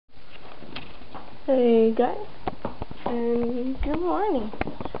Hey guys, and good morning.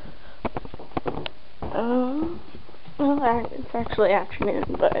 Well, it's actually afternoon,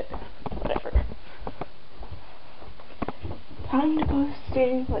 but whatever. Time to go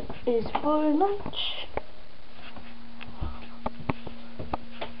see what is for lunch.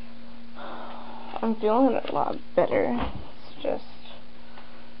 I'm feeling a lot better. It's just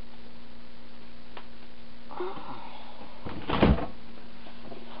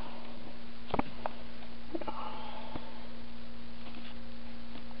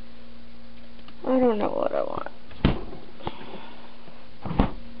I don't know what I want.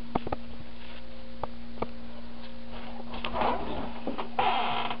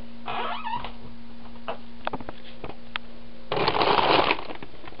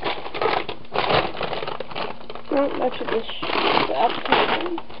 Not much of this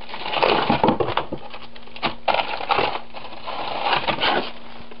appetizer.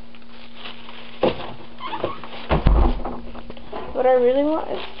 What I really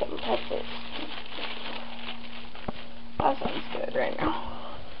want is some peppers. That sounds good right now.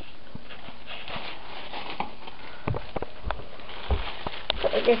 So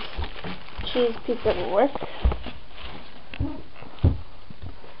I guess cheese pizza will work.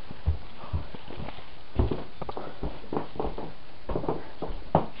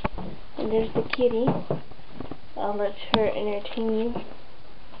 And there's the kitty. I'll let her entertain you.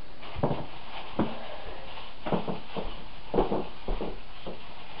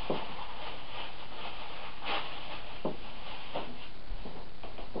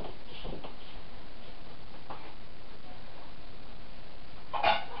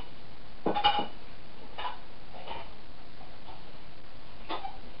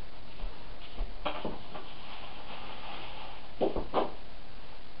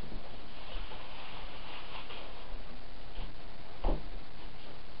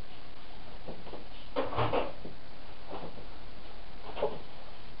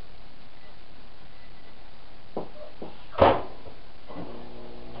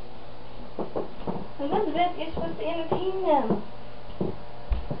 Elizabeth, you're supposed to entertain them.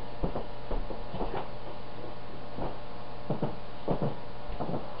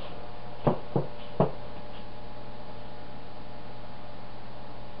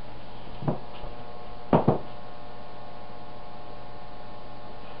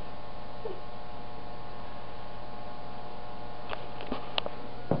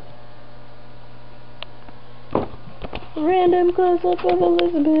 Random close-up of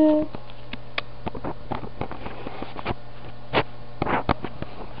Elizabeth.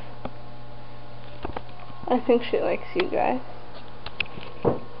 I think she likes you guys.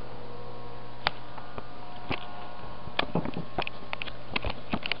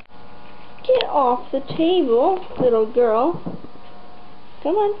 Get off the table, little girl.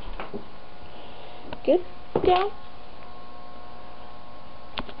 Come on. Good girl.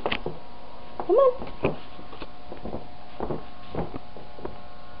 Come on.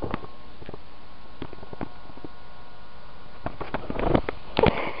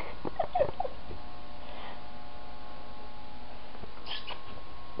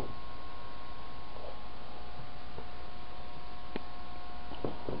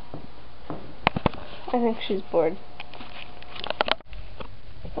 I think she's bored.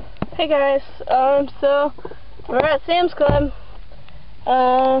 Hey guys, so we're at Sam's Club.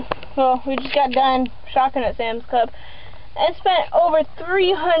 Well, we just got done shopping at Sam's Club and spent over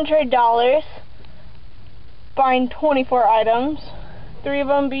 $300 buying 24 items, 3 of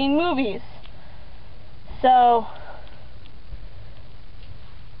them being movies. So,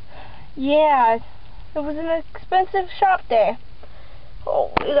 yeah, it was an expensive shop day.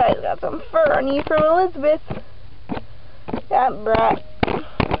 Oh, you guys got some fur on you from Elizabeth. That brat.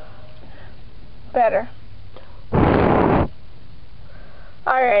 Better.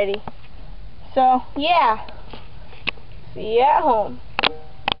 Alrighty. So, yeah. See you at home.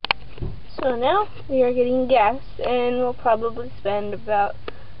 So now, we are getting gas, and we'll probably spend about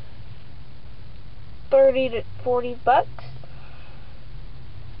 30 to 40 bucks.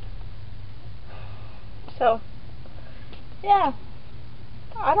 So, yeah.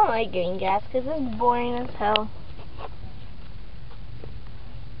 I don't like getting gas because it's boring as hell.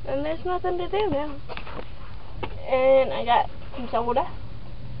 And there's nothing to do now. And I got some soda.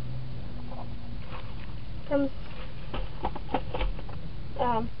 From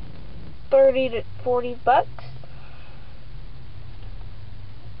 30 to 40 bucks.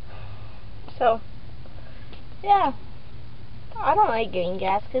 So, yeah. I don't like getting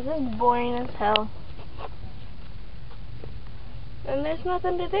gas because it's boring as hell. And there's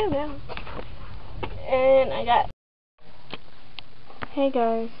nothing to do now. And I got... Hey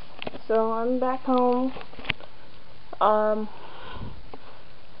guys, So I'm back home, and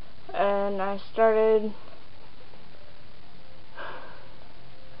I started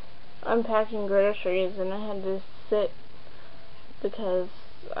unpacking groceries, and I had to sit because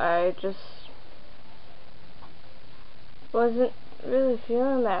I just wasn't really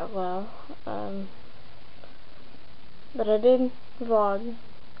feeling that well. But I did vlog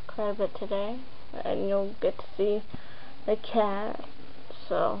quite a bit today, and you'll get to see the cat.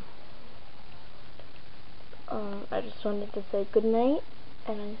 So I just wanted to say good night,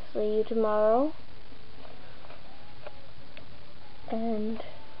 and I'll see you tomorrow. And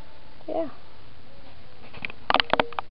yeah.